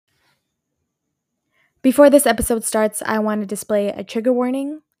Before this episode starts, I want to display a trigger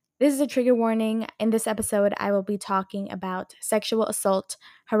warning. This is a trigger warning. In this episode, I will be talking about sexual assault,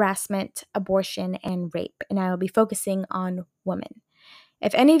 harassment, abortion, and rape, and I will be focusing on women.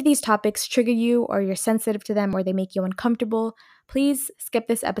 If any of these topics trigger you, or you're sensitive to them, or they make you uncomfortable, please skip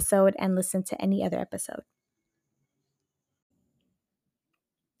this episode and listen to any other episode.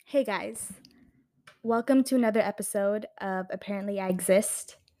 Hey guys, welcome to another episode of Apparently I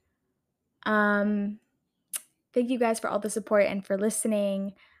Exist. Um, Thank you guys for all the support and for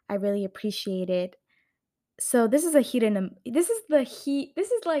listening. I really appreciate it. So this is like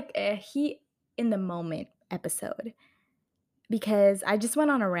a heat in the moment episode because I just went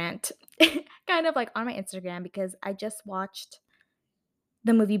on a rant kind of like on my Instagram because I just watched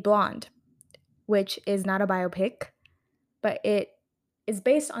the movie Blonde, which is not a biopic, but it is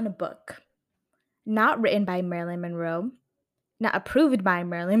based on a book, not written by Marilyn Monroe, not approved by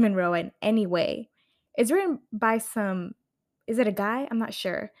Marilyn Monroe in any way. It's written by some, is it a guy? I'm not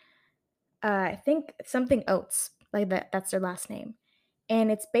sure. I think something Oates, like that's their last name.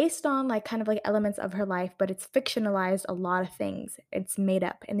 And it's based on like kind of like elements of her life, but it's fictionalized a lot of things. It's made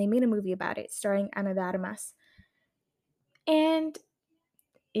up. And they made a movie about it starring Ana de Armas. And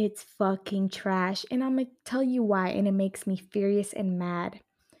it's fucking trash. And I'm gonna tell you why, and it makes me furious and mad.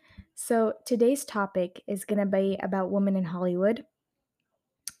 So today's topic is gonna be about women in Hollywood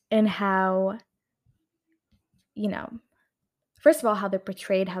and how, you know, first of all, how they're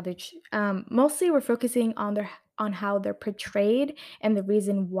portrayed, how they're mostly we're focusing on how they're portrayed and the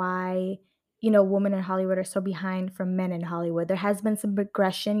reason why women in Hollywood are so behind from men in Hollywood. There has been some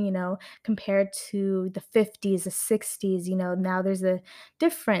progression, compared to the 50s, the 60s. Now there's a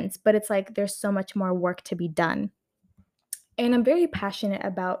difference, but it's like there's so much more work to be done. And I'm very passionate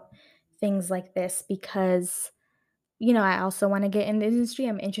about things like this because I also want to get in the industry.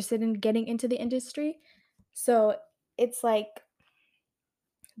 I'm interested in getting into the industry. So it's like,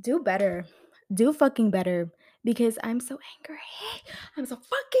 do better. Do fucking better because I'm so angry. I'm so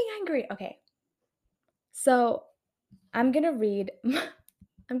fucking angry. Okay. So, I'm going to read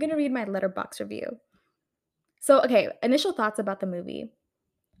I'm going to read my letterbox review. So, okay, initial thoughts about the movie.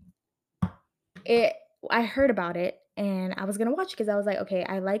 It I heard about it and I was going to watch because I was like, okay,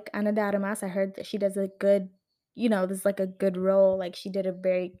 I like Ana de Armas. I heard that she does a good, this is like a good role, like she did a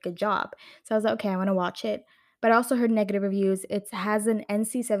very good job. So I was like, okay, I want to watch it. But I also heard negative reviews. It has an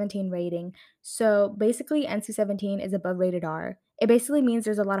NC-17 rating. So basically NC-17 is above rated R. It basically means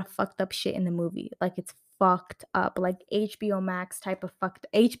there's a lot of fucked up shit in the movie. Like it's fucked up, like HBO type of fucked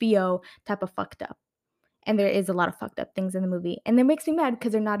up. And there is a lot of fucked up things in the movie. And it makes me mad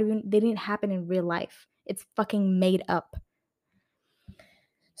because they didn't happen in real life. It's fucking made up.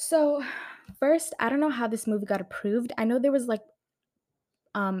 So, first, I don't know how this movie got approved. I know there was like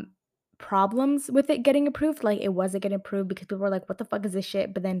um problems with it getting approved. Like it wasn't getting approved because people were like, what the fuck is this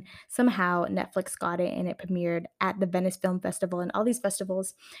shit? But then somehow Netflix got it and it premiered at the Venice Film Festival and all these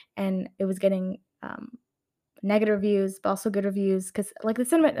festivals, and it was getting negative reviews, but also good reviews. Because like the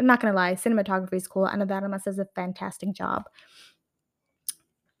cinema, I'm not gonna lie, cinematography is cool. Ana de Armas does a fantastic job.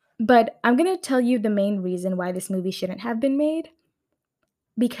 But I'm gonna tell you the main reason why this movie shouldn't have been made,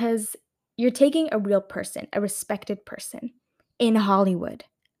 because you're taking a real person, a respected person in Hollywood.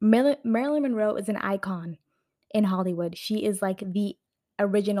 Marilyn Monroe is an icon in Hollywood. She is like the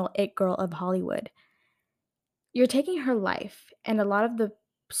original it girl of Hollywood. You're taking her life and a lot of the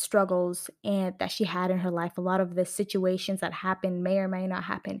struggles and that she had in her life, a lot of the situations that happen may or may not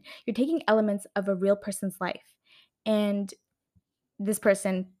happen. You're taking elements of a real person's life, and this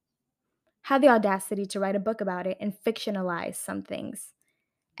person had the audacity to write a book about it and fictionalize some things.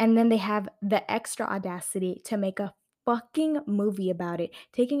 And then they have the extra audacity to make a fucking movie about it,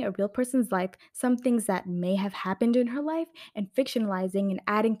 taking a real person's life, some things that may have happened in her life, and fictionalizing and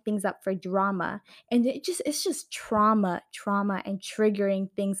adding things up for drama. And it's just trauma, and triggering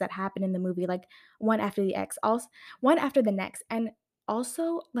things that happen in the movie, like one after the X, also one after the next. And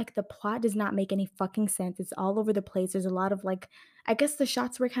also, like the plot does not make any fucking sense. It's all over the place. There's a lot of like, I guess the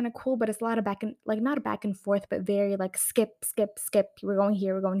shots were kind of cool, but it's a lot of back and like not a back and forth, but very like skip, skip, skip. We're going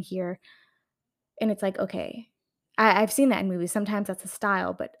here, we're going here. And it's like, okay. I've seen that in movies. Sometimes that's a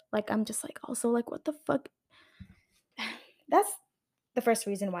style, but like I'm just like also like what the fuck? That's the first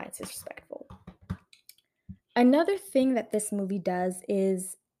reason why it's disrespectful. Another thing that this movie does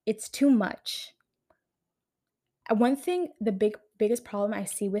is it's too much. One thing, the biggest problem I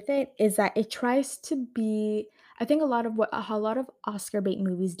see with it is that it tries to be. I think a lot of Oscar bait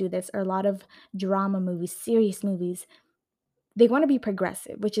movies do this, or a lot of drama movies, serious movies. They want to be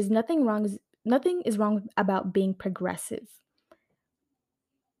progressive, which is nothing wrong. Nothing is wrong about being progressive.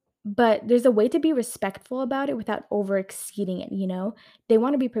 but there's a way to be respectful about it without over exceeding it, you know? They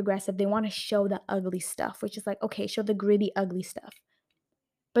wanna be progressive, they wanna show the ugly stuff, which is like, okay, show the gritty, ugly stuff.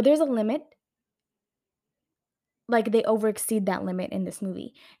 But there's a limit, like, they over exceed that limit in this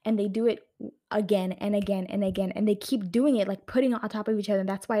movie, and they do it again and again and again, and they keep doing it, like, putting it on top of each other, and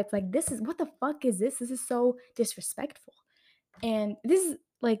that's why it's like, "This is what the fuck is this? This is so disrespectful." And this is,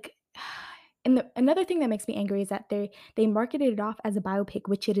 like and another thing that makes me angry is that they marketed it off as a biopic,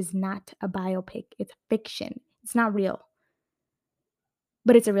 which it is not a biopic, it's fiction, it's not real,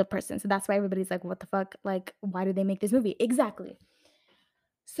 but it's a real person, so that's why everybody's like, "What the fuck? Like, why did they make this movie?" Exactly.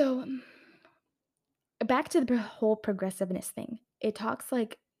 So, back to the whole progressiveness thing. It talks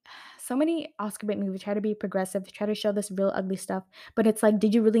like so many Oscar bait movies try to be progressive, try to show this real ugly stuff, but it's like,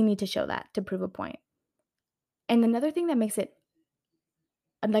 did you really need to show that to prove a point? And another thing that makes it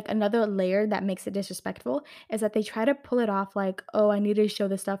and, like, another layer that makes it disrespectful is that they try to pull it off like, "Oh, I need to show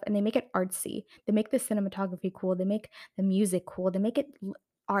this stuff," and they make it artsy. They make the cinematography cool, they make the music cool, they make it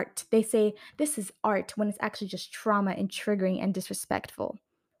art. They say, "This is art," when it's actually just trauma and triggering and disrespectful,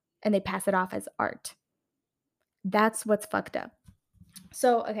 and they pass it off as art. That's what's fucked up.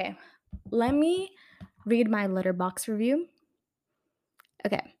 So, okay, let me read my letterbox review.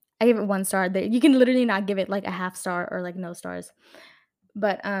 Okay, I gave it 1 star. There you can literally not give it, like, a half star or, like, no stars.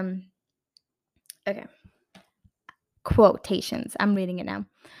 But, okay. Quotations. I'm reading it now.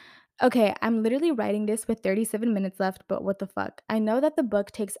 Okay, I'm literally writing this with 37 minutes left, but what the fuck? I know that the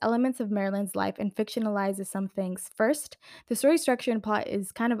book takes elements of Marilyn's life and fictionalizes some things. First, the story structure and plot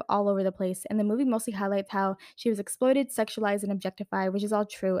is kind of all over the place, and the movie mostly highlights how she was exploited, sexualized, and objectified, which is all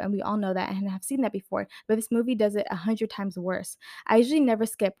true, and we all know that and have seen that before, but this movie does it 100 times worse. I usually never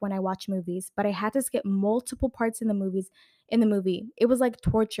skip when I watch movies, but I had to skip multiple parts in the movie. It was like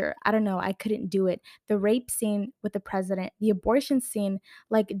torture. I don't know, I couldn't do it. The rape scene with the president, the abortion scene,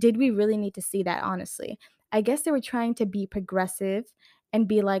 like, did we really need to see that, honestly? I guess they were trying to be progressive and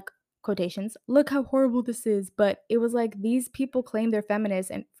be like, quotations, look how horrible this is. But it was like these people claim they're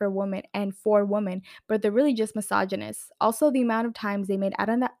feminists and for women, but they're really just misogynists. Also, the amount of times they made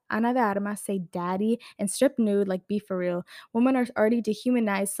Ana de Armas say daddy and strip nude, like, be for real. Women are already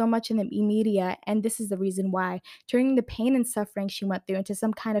dehumanized so much in the media, and this is the reason why. Turning the pain and suffering she went through into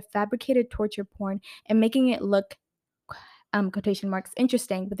some kind of fabricated torture porn and making it look quotation marks,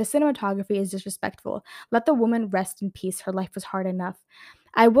 interesting, but the cinematography is disrespectful. Let the woman rest in peace. Her life was hard enough.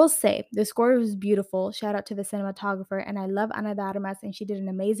 I will say the score was beautiful. Shout out to the cinematographer, and I love Ana de Armas, and she did an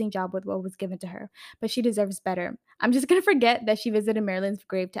amazing job with what was given to her. But she deserves better. I'm just gonna forget that she visited Marilyn's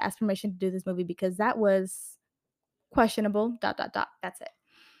grave to ask permission to do this movie because that was questionable. Dot dot dot. That's it.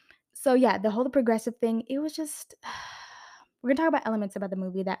 So yeah, the whole progressive thing. It was just. We're gonna talk about elements about the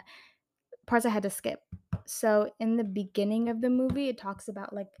movie that parts I had to skip. So in the beginning of the movie, it talks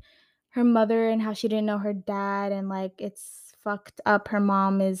about like her mother and how she didn't know her dad and like it's fucked up. Her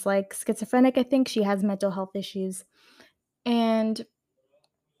mom is like schizophrenic, I think. She has mental health issues. And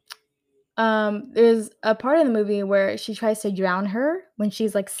there's a part of the movie where she tries to drown her when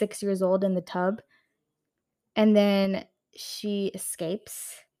she's like 6 years old in the tub. And then she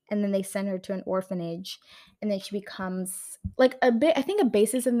escapes, and then they send her to an orphanage, and then she becomes like a bit I think a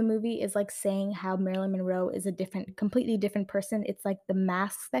basis in the movie is like saying how Marilyn Monroe is a different completely different person. It's like the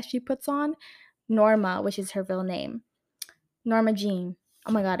mask that she puts on. Norma, which is her real name. Norma Jean.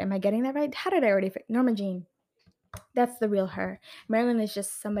 Oh my god, am I getting that right? How did I already Norma Jean. That's the real her. Marilyn is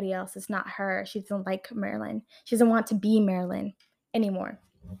just somebody else. It's not her. She doesn't like Marilyn. She doesn't want to be Marilyn anymore.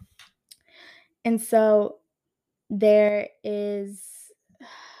 And so there is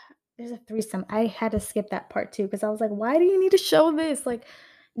there's a threesome. I had to skip that part too because I was like, "Why do you need to show this? Like,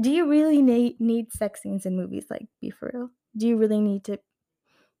 do you really need sex scenes in movies? Like, be for real. Do you really need to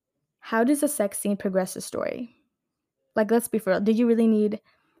how does a sex scene progress a story? Like, let's be for real. Did you really need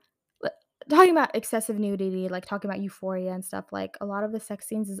li talking about excessive nudity, like, talking about euphoria and stuff, like, a lot of the sex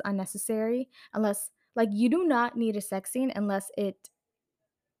scenes is unnecessary unless like, you do not need a sex scene unless it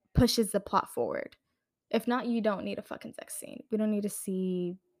pushes the plot forward. If not, you don't need a fucking sex scene. We don't need to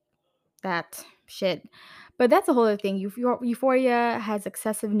see that shit. But that's a whole other thing. Euphoria has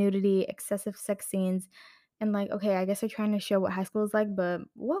excessive nudity, excessive sex scenes, and like, okay, I guess they're trying to show what high school is like, but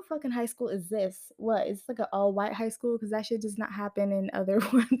what fucking high school is this? What? It's like an all white high school because that shit does not happen in other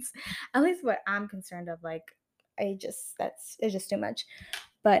ones. At least what I'm concerned of. Like, it's just too much.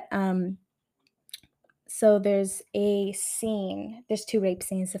 But so there's a scene. There's two rape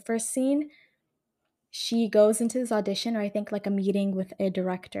scenes. The first scene she goes into this audition or I think like a meeting with a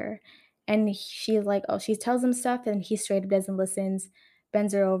director and she's like oh she tells him stuff and he straight up doesn't listen,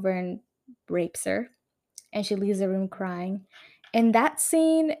 bends her over and rapes her and she leaves the room crying And that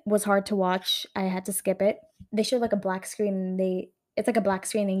scene was hard to watch. I had to skip it. They showed like a black screen and it's like a black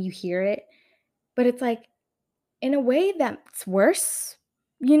screen and you hear it, but it's like in a way that's worse,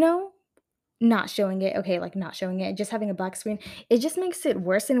 you know? Not showing it, okay, like, not showing it, just having a black screen, it just makes it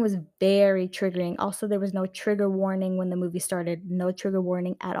worse, and it was very triggering. Also, there was no trigger warning when the movie started, no trigger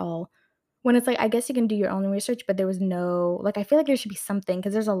warning at all. When it's like, I guess you can do your own research, but there was no like, I feel like there should be something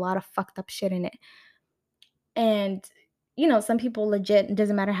because there's a lot of fucked up shit in it. And, some people legit, it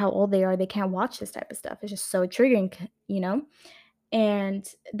doesn't matter how old they are, they can't watch this type of stuff. It's just so triggering, you know? And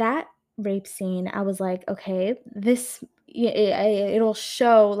that rape scene, I was like, "Okay, this it'll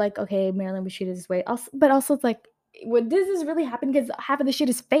show, like, okay, Marilyn was treated this way." Also but also it's like, "Would this is really happen?" Because half of the shit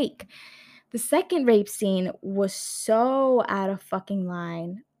is fake. The second rape scene was so out of fucking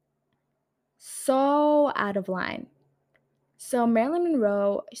line. So out of line. So Marilyn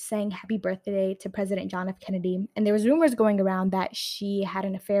Monroe sang happy birthday to President John F. Kennedy, and there was rumors going around that she had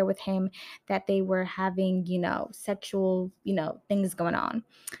an affair with him, that they were having, sexual, things going on.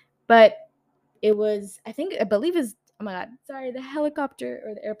 But it was I believe is oh my god, sorry, the helicopter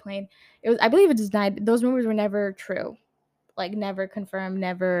or the airplane. I believe it was denied. Those rumors were never true. Like never confirmed,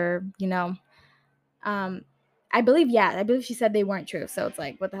 never, um I believe she said they weren't true. So it's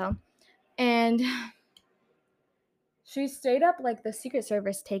like, what the hell? And she straight up like the Secret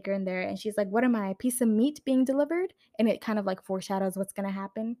Service take her in there and she's like, "What am I? A piece of meat being delivered?" And it kind of like foreshadows what's gonna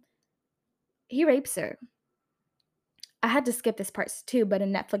happen. He rapes her. I had to skip this part too, but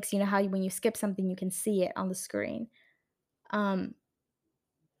in Netflix, you know how when you skip something, you can see it on the screen. Um,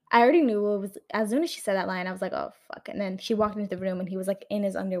 I already knew it was as soon as she said that line, I was like, "Oh, fuck," and then she walked into the room and he was, like, in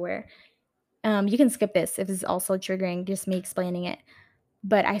his underwear. You can skip this if it's also triggering, just me explaining it,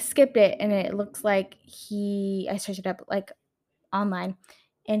 but I skipped it and it looks like I searched it up, like, online,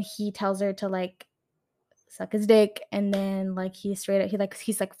 and he tells her to, like, suck his dick, and then, like, he's,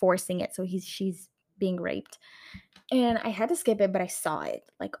 like, forcing it, so she's being raped, and I had to skip it, but I saw it,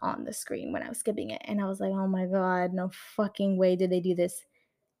 like, on the screen when I was skipping it, and I was like, "Oh my god, no fucking way did they do this."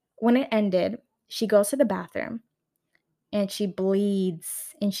 When it ended, she goes to the bathroom and she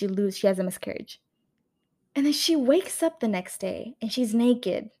bleeds and she has a miscarriage. And then she wakes up the next day and she's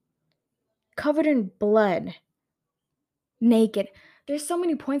naked, covered in blood, naked. There's so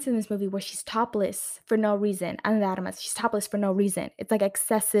many points in this movie where she's topless for no reason. Anatomist, she's topless for no reason. It's like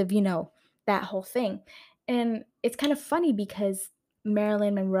excessive, that whole thing. And it's kind of funny because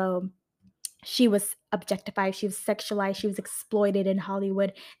Marilyn Monroe, she was objectified, she was sexualized, she was exploited in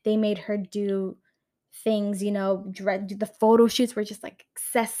Hollywood. They made her do things, the photo shoots were just like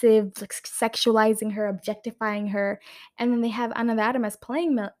excessive, like sexualizing her, objectifying her. And then they have Anna de Armas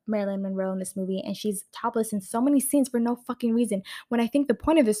playing Marilyn Monroe in this movie, and she's topless in so many scenes for no fucking reason. When I think the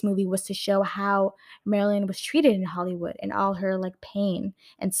point of this movie was to show how Marilyn was treated in Hollywood and all her like pain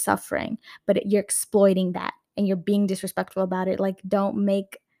and suffering, but you're exploiting that and you're being disrespectful about it. Like, don't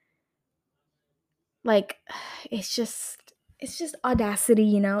make like it's just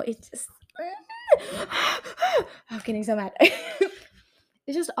audacity, It's just I'm getting so mad.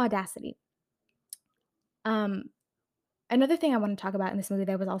 It's just audacity. Um, Another thing I want to talk about in this movie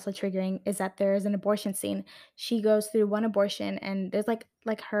that was also triggering is that there's an abortion scene. She goes through one abortion, and there's like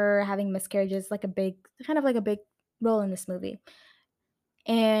her having miscarriages, like a big kind of like a big role in this movie.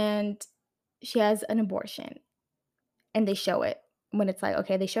 And she has an abortion, and they show it when it's like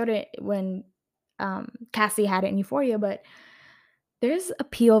okay, they showed it when Cassie had it in Euphoria, but there's a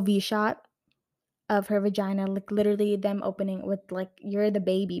POV shot of her vagina, like, literally them opening with, like, "You're the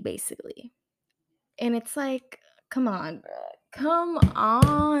baby," basically. And it's like, come on, bruh. Come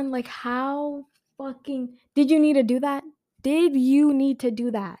on. Like, how fucking did you need to do that? Did you need to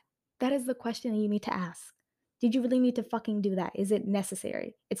do that? That is the question that you need to ask. Did you really need to fucking do that? Is it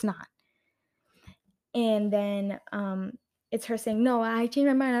necessary? It's not. And then, it's her saying, "No, I changed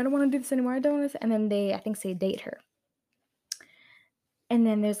my mind. I don't wanna do this anymore. I don't wanna" and then they, I think, say date her. And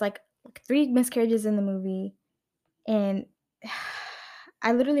then there's, like 3 miscarriages in the movie. And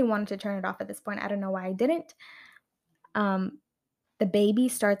I literally wanted to turn it off at this point. I don't know why I didn't. Um, the baby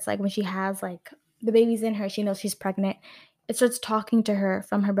starts like when she has like the baby's in her, she knows she's pregnant. It starts talking to her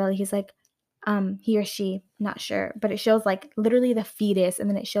from her belly. He's like, he or she, not sure, but it shows like literally the fetus, and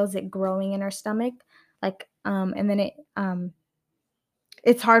then it shows it growing in her stomach, like, and then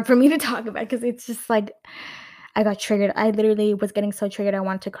it's hard for me to talk about because it's just like I got triggered. I literally was getting so triggered I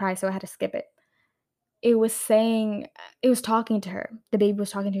wanted to cry, so I had to skip it. It was talking to her. The baby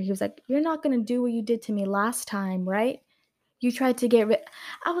was talking to her. He was like, "You're not gonna do what you did to me last time, right? You tried to get rid."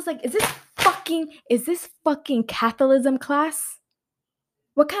 I was like, is this fucking capitalism class?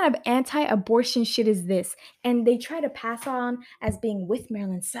 What kind of anti-abortion shit is this? And they try to pass on as being with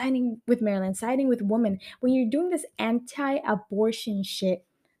Marilyn, siding with women. When you're doing this anti-abortion shit,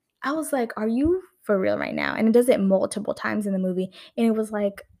 I was like, are you for real right now? And it does it multiple times in the movie. And it was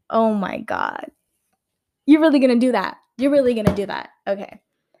like, oh my God, you're really gonna do that? You're really gonna do that? Okay.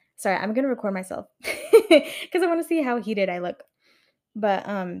 Sorry, I'm gonna record myself because I want to see how heated I look. But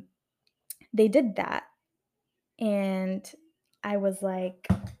they did that, and I was like,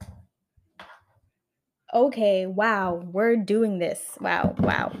 okay, wow, we're doing this. Wow,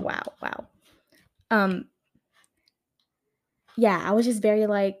 wow, wow, wow. Um, yeah, I was just very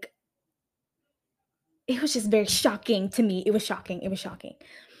like, it was just very shocking to me. It was shocking. It was shocking.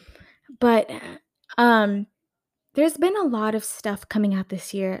 But um, there's been a lot of stuff coming out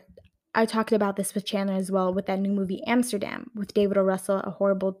this year. I talked about this with Chandler as well with that new movie Amsterdam with David O. Russell, a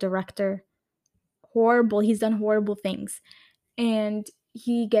horrible director. Horrible. He's done horrible things. And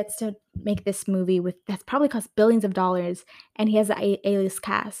he gets to make this movie with that's probably cost billions of dollars, and he has an A-list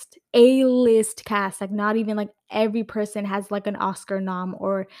cast. A-list cast, like not even like every person has like an Oscar nom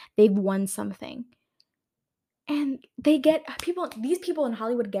or they've won something. And they get people, these people in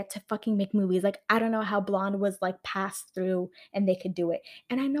Hollywood get to fucking make movies. Like, I don't know how Blonde was like passed through and they could do it.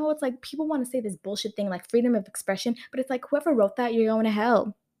 And I know it's like people want to say this bullshit thing like freedom of expression, but it's like whoever wrote that, you're going to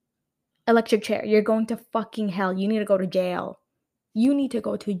hell. Electric chair, you're going to fucking hell. You need to go to jail. You need to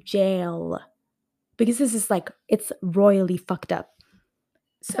go to jail. Because this is like, it's royally fucked up.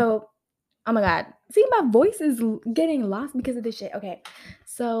 So, oh my God. See, my voice is getting lost because of this shit. Okay.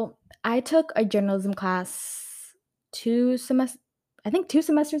 So, I took a journalism class I think 2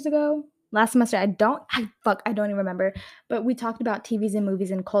 semesters ago. Last semester, I don't even remember. But we talked about TVs and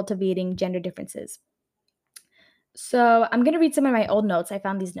movies and cultivating gender differences. So, I'm going to read some of my old notes. I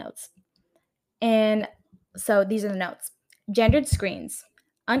found these notes. And so these are the notes. Gendered screens,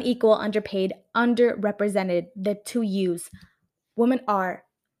 unequal, underpaid, underrepresented, the two U's. Women are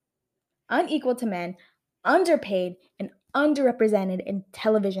unequal to men, underpaid, and underrepresented in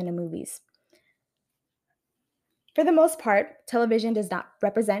television and movies. For the most part, television does not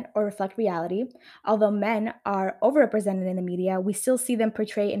represent or reflect reality. Although men are overrepresented in the media, we still see them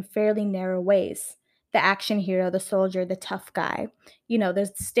portrayed in fairly narrow ways. The action hero, the soldier, the tough guy.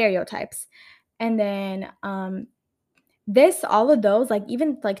 There's stereotypes. And then all of those, like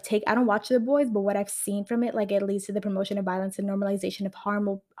even like I don't watch The Boys, but what I've seen from it, like it leads to the promotion of violence and normalization of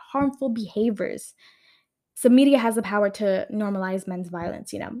harmful behaviors. So media has the power to normalize men's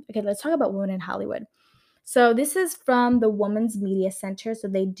violence. Okay, let's talk about women in Hollywood. So this is from the Women's Media Center. So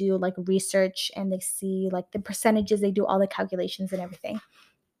they do like research and they see like the percentages, they do all the calculations and everything.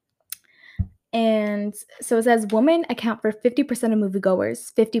 And so it says women account for 50% of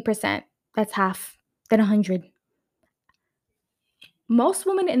moviegoers, 50%, that's half, then 100. Most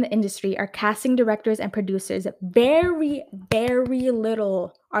women in the industry are casting directors and producers. Very, very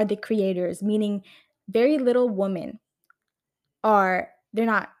little are the creators, meaning very little women they're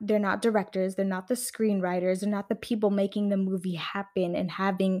not directors, they're not the screenwriters, they're not the people making the movie happen and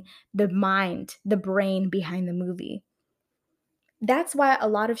having the mind, the brain behind the movie. That's why a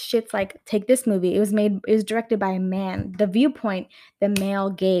lot of shit's like, take this movie. It was directed by a man. The viewpoint, the male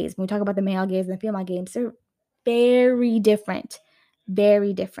gaze. When we talk about the male gaze and the female gaze, they're very different.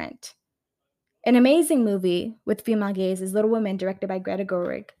 Very different. An amazing movie with female gaze is Little Women, directed by Greta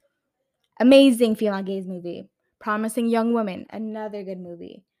Gerwig. Amazing female gaze movie. Promising Young Woman, another good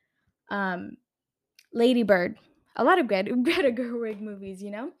movie. Lady Bird, a lot of Greta Gerwig movies.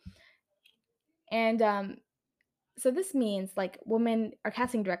 And so this means like women are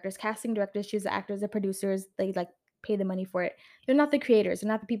casting directors. Casting directors choose the actors, the producers. They like pay the money for it. They're not the creators. They're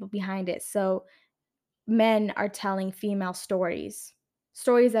not the people behind it. So men are telling female stories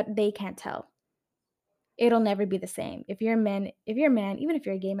that they can't tell. It'll never be the same. If you're a man, even if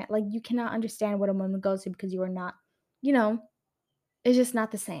you're a gay man, like you cannot understand what a woman goes through because you are not, it's just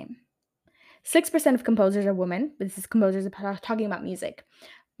not the same. 6% of composers are women. This is composers talking about music.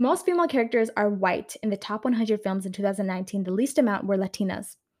 Most female characters are white. In the top 100 films in 2019, the least amount were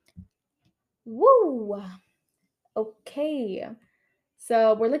Latinas. Woo! Okay.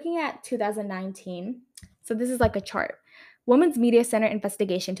 So we're looking at 2019. So this is like a chart. Women's Media Center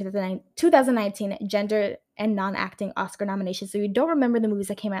Investigation 2019 Gender and Non-Acting Oscar nominations. So you don't remember the movies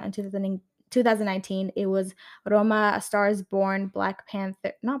that came out in 2019. It was Roma, A Star is Born, Black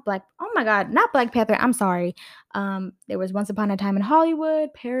Panther, not Black Panther, I'm sorry. There was Once Upon a Time in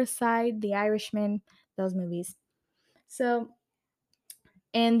Hollywood, Parasite, The Irishman, those movies. So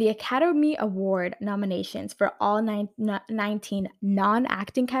in the Academy Award nominations for all 19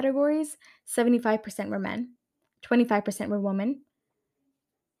 non-acting categories, 75% were men, 25% were women.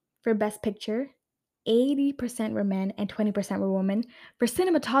 For Best Picture, 80% were men and 20% were women. For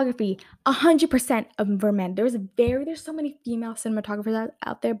cinematography, 100% of them were men. There's so many female cinematographers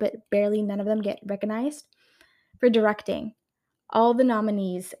out there, but barely none of them get recognized. For directing, all the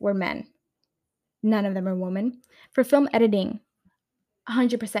nominees were men. None of them are women. For film editing,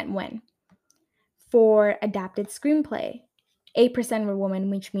 100% men. For adapted screenplay, 8% were women,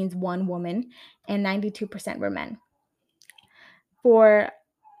 which means one woman, and 92% were men. For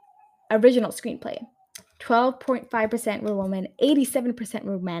original screenplay, 12.5% were women, 87%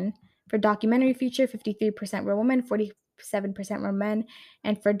 were men. For documentary feature, 53% were women, 47% were men.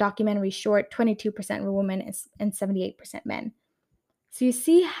 And for documentary short, 22% were women and 78% men. So you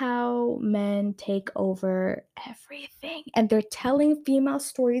see how men take over everything and they're telling female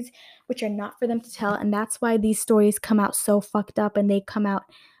stories which are not for them to tell. And that's why these stories come out so fucked up and they come out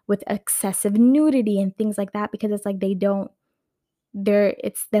with excessive nudity and things like that, because it's like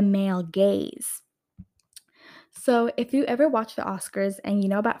it's the male gaze. So if you ever watch the Oscars and you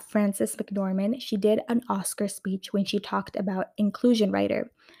know about Frances McDormand, she did an Oscar speech when she talked about inclusion writer.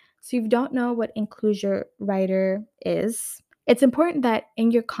 So if you don't know what inclusion writer is, it's important that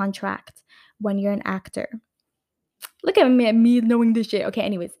in your contract when you're an actor, look at me knowing this shit. Okay,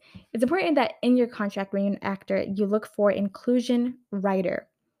 anyways, it's important that in your contract when you're an actor, you look for inclusion writer.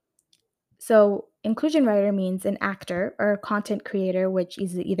 So inclusion writer means an actor or a content creator, which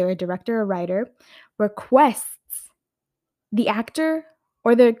is either a director or writer, requests the actor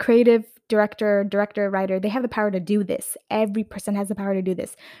or the creative director, writer, they have the power to do this. Every person has the power to do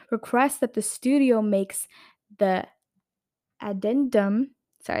this. Request that the studio makes the addendum,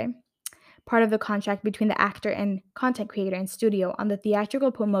 part of the contract between the actor and content creator and studio on the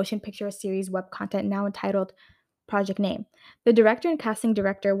theatrical motion picture series web content now entitled project name. The director and casting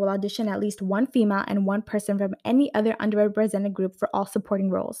director will audition at least one female and one person from any other underrepresented group for all supporting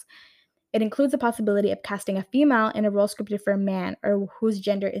roles. It includes the possibility of casting a female in a role scripted for a man or whose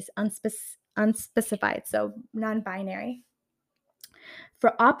gender is unspecified, so non-binary.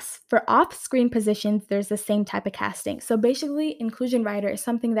 For off-screen positions, there's the same type of casting. So basically, inclusion writer is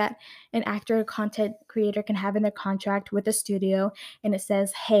something that an actor or content creator can have in their contract with a studio, and it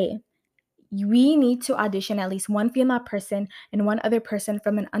says, hey, we need to audition at least one female person and one other person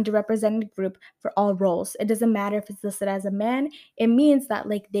from an underrepresented group for all roles. It doesn't matter if it's listed as a man. It means that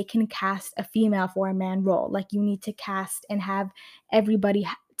like they can cast a female for a man role. Like you need to cast and have everybody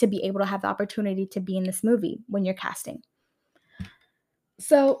to be able to have the opportunity to be in this movie when you're casting.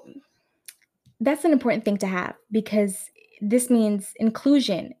 So that's an important thing to have because this means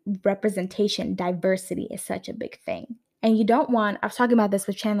inclusion, representation, diversity is such a big thing. And you don't want, I was talking about this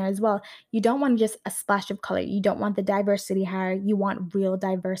with Chandler as well, you don't want just a splash of color. You don't want the diversity hire. You want real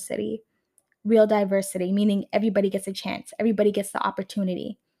diversity. Real diversity, meaning everybody gets a chance. Everybody gets the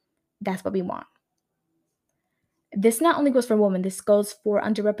opportunity. That's what we want. This not only goes for women, this goes for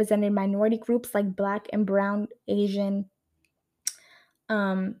underrepresented minority groups like Black and Brown, Asian,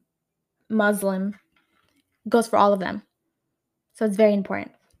 Muslim. It goes for all of them. So it's very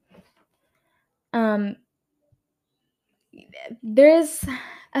important. There's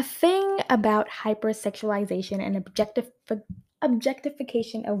a thing about hypersexualization and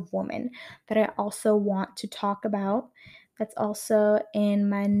objectification of women that I also want to talk about. That's also in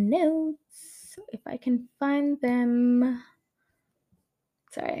my notes. If I can find them.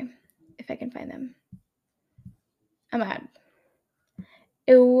 Sorry, if I can find them. I'm mad.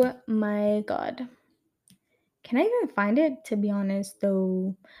 Oh my god. Can I even find it, to be honest,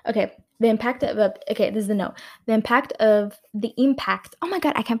 though? Okay, the impact of okay, this is the note. The impact, oh my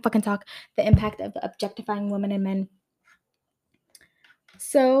god, I can't fucking talk. The impact of objectifying women and men.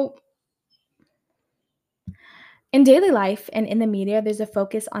 So, in daily life and in the media, there's a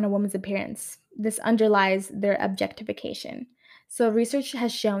focus on a woman's appearance. This underlies their objectification. So, research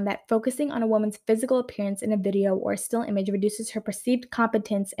has shown that focusing on a woman's physical appearance in a video or still image reduces her perceived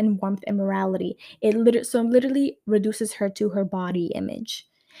competence and warmth and morality. It literally reduces her to her body image.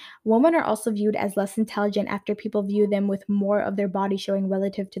 Women are also viewed as less intelligent after people view them with more of their body showing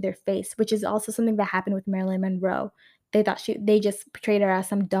relative to their face, which is also something that happened with Marilyn Monroe. They just portrayed her as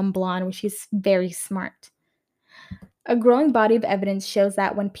some dumb blonde when she's very smart. A growing body of evidence shows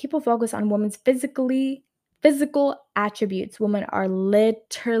that when people focus on women's physical attributes, women are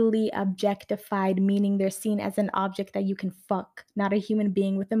literally objectified, meaning they're seen as an object that you can fuck, not a human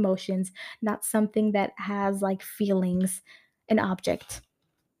being with emotions, not something that has like feelings, an object,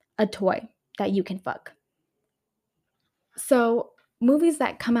 a toy that you can fuck. So, movies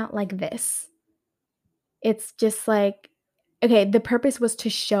that come out like this, it's just like, okay, the purpose was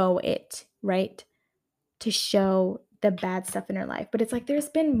to show it, right? To show the bad stuff in her life. But it's like there's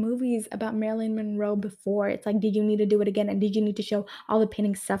been movies about Marilyn Monroe before. It's like, did you need to do it again? And did you need to show all the pain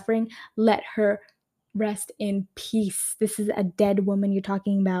and suffering? Let her rest in peace. This is a dead woman you're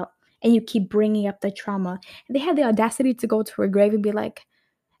talking about. And you keep bringing up the trauma. And they had the audacity to go to her grave and be like,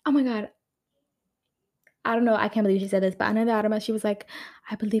 oh my God, I don't know, I can't believe she said this, but Ana de Armas, she was like,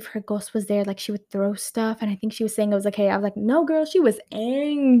 I believe her ghost was there, like, she would throw stuff, and I think she was saying it was okay. I was like, "No, girl," she was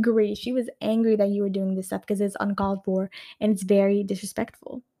angry. She was angry that you were doing this stuff because it's uncalled for, and it's very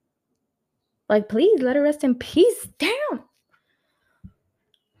disrespectful. Like, please let her rest in peace. Damn!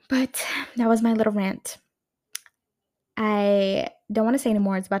 But that was my little rant. I don't wanna say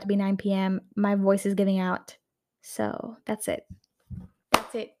anymore. It's about to be 9 PM. My voice is giving out. So, that's it.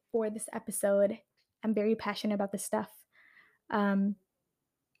 That's it for this episode. I'm very passionate about this stuff. Um,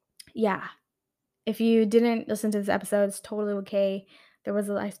 yeah. If you didn't listen to this episode, it's totally okay.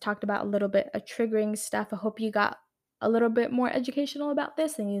 I talked about a little bit of triggering stuff. I hope you got a little bit more educational about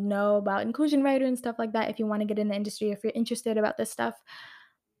this and you know about inclusion writer and stuff like that if you want to get in the industry, if you're interested about this stuff.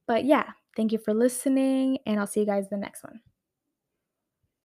 But yeah, thank you for listening, and I'll see you guys in the next one.